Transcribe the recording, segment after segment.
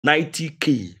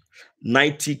90K.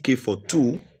 90K for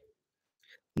 2.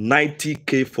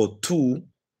 90K for 2.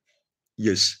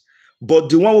 Yes. But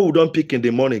the one we don't pick in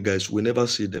the morning, guys, we never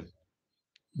see them.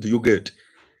 Do you get?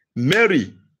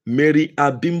 Mary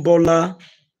Abimbola.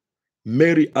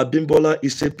 Mary Abimbola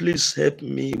is say, please help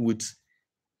me with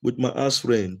my house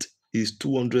rent. Is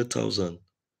 200,000.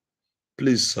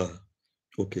 Please, sir.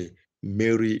 Okay.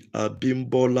 Mary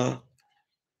Abimbola,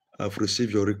 I've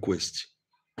received your request.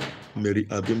 Mary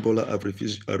Abimbola, I've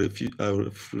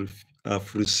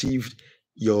received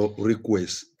your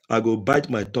request. I go bite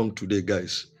my tongue today,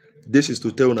 guys. This is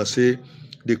to tell you, I say,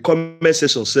 the comment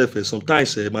section surface,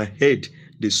 sometimes my head,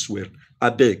 they swell. I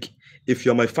beg, if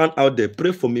you're my fan out there,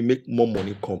 pray for me, make more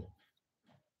money come.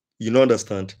 You know,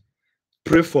 understand?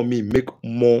 Pray for me, make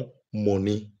more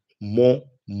money,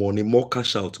 more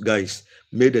cash out, guys.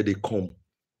 May that they come.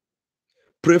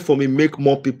 Pray for me, make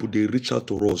more people, they reach out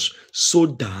to us so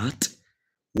that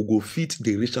we go fit,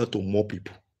 they reach out to more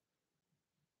people.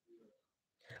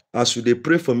 As you they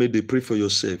pray for me, they pray for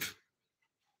yourself.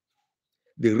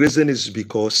 The reason is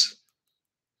because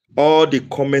all the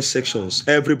comment sections,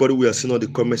 everybody we are seeing on the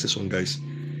comment section, guys,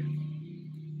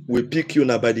 we pick you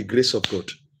now by the grace of God.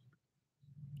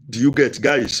 Do you get,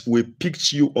 guys? We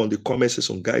picked you on the comment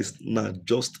section, guys, now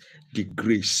just the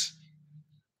grace.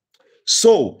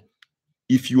 So,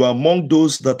 if you are among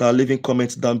those that are leaving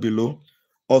comments down below,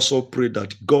 also pray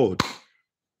that God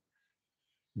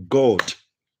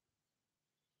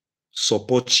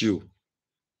supports you.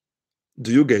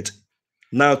 Do you get?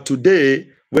 Now, today,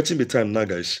 waiting the time now,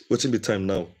 guys. Waiting the time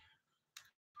now.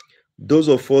 Those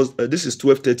of us, this is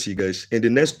 12:30, guys. In the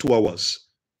next 2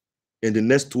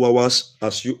 hours,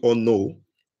 as you all know,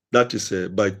 that is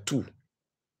by 2.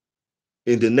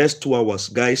 In the next 2 hours,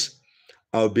 guys,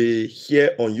 I'll be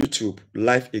here on YouTube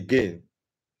live again,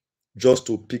 just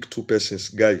to pick 2 persons,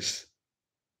 guys.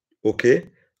 Okay?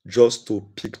 Just to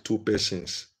pick 2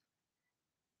 persons.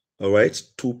 All right?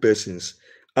 2 persons.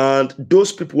 And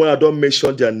those people, when I don't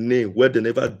mention their name, where they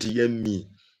never DM me,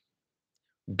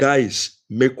 guys,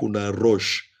 make una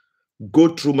rush.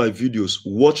 Go through my videos,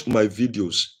 watch my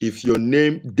videos. If your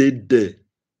name did there,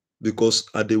 because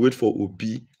I dey wait for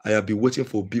Obi, I have been waiting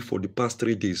for Obi for the past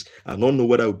 3 days. I don't know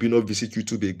whether Obi not visit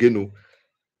YouTube again. No.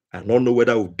 I don't know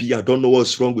whether Obi, I don't know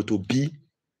what's wrong with Obi.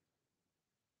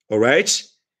 All right?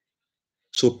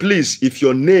 So please,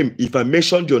 if I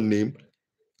mentioned your name,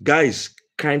 guys,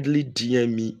 kindly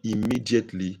DM me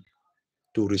immediately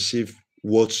to receive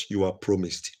what you are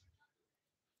promised.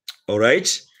 All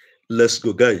right? Let's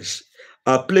go, guys.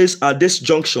 Please, at this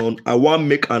junction, I want to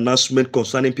make an announcement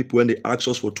concerning people when they ask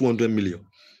us for 200 million.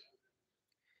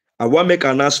 I want to make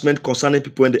an announcement concerning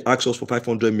people when they ask us for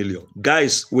 500 million.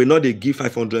 Guys, we're not they give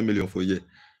 500 million for a year.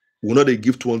 We're not they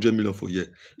give 200 million for a year.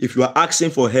 If you are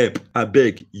asking for help, I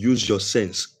beg, use your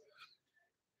sense.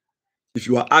 If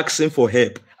you are asking for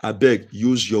help, I beg,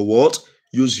 use your what?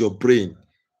 Use your brain.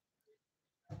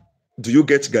 Do you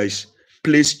get, guys?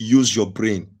 Please use your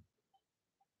brain.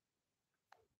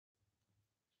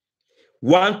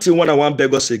 One thing when I want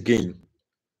beg us again.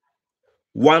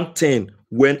 One thing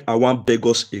when I want beg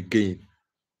us again.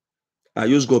 I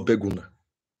use God beguna.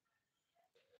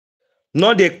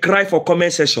 Not they cry for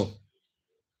comment section.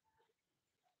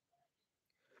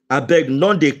 I beg,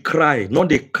 not they cry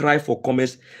for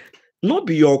comments. Not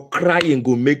be your crying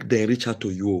go make them reach out to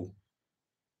you.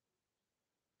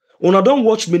 When I don't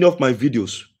watch many of my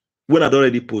videos, when I don't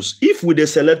already post, if we they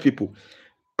select people,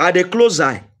 at the close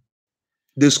eye,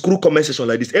 they screw comment section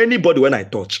like this. Anybody when I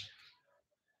touch.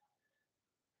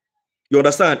 You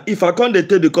understand? If I can't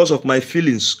date because of my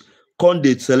feelings, can't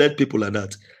date select people like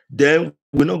that, then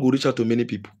we're not going to reach out to many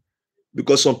people.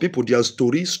 Because some people, their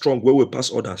story strong where we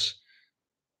pass others.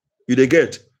 You they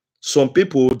get? Some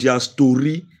people, their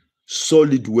story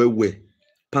solid where we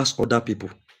pass other people.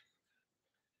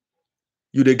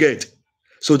 You they get?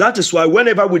 So that is why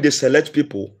whenever we they select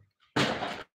people,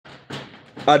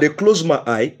 I they close my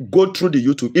eye, go through the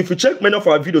YouTube. If you check many of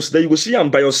our videos there, you will see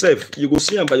them by yourself. You will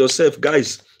see them by yourself,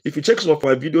 guys. If you check some of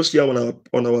our videos here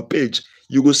on our page,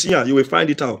 you will see them. You will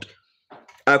find it out.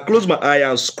 I close my eye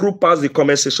and scroll past the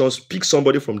comment sections, pick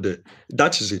somebody from there.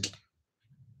 That is it.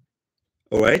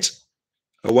 All right?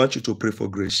 I want you to pray for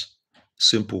grace.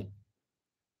 Simple.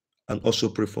 And also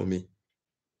pray for me.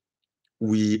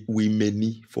 We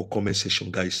many for comment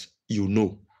section, guys. You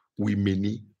know, we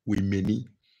many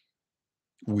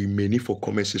for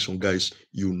comment section, guys.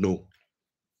 You know.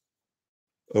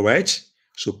 All right?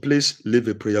 So please leave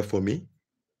a prayer for me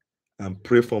and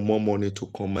pray for more money to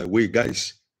come my way,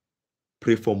 guys.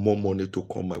 Pray for more money to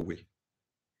come my way.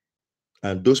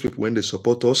 And those people, when they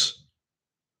support us,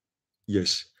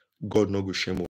 yes, God no go shame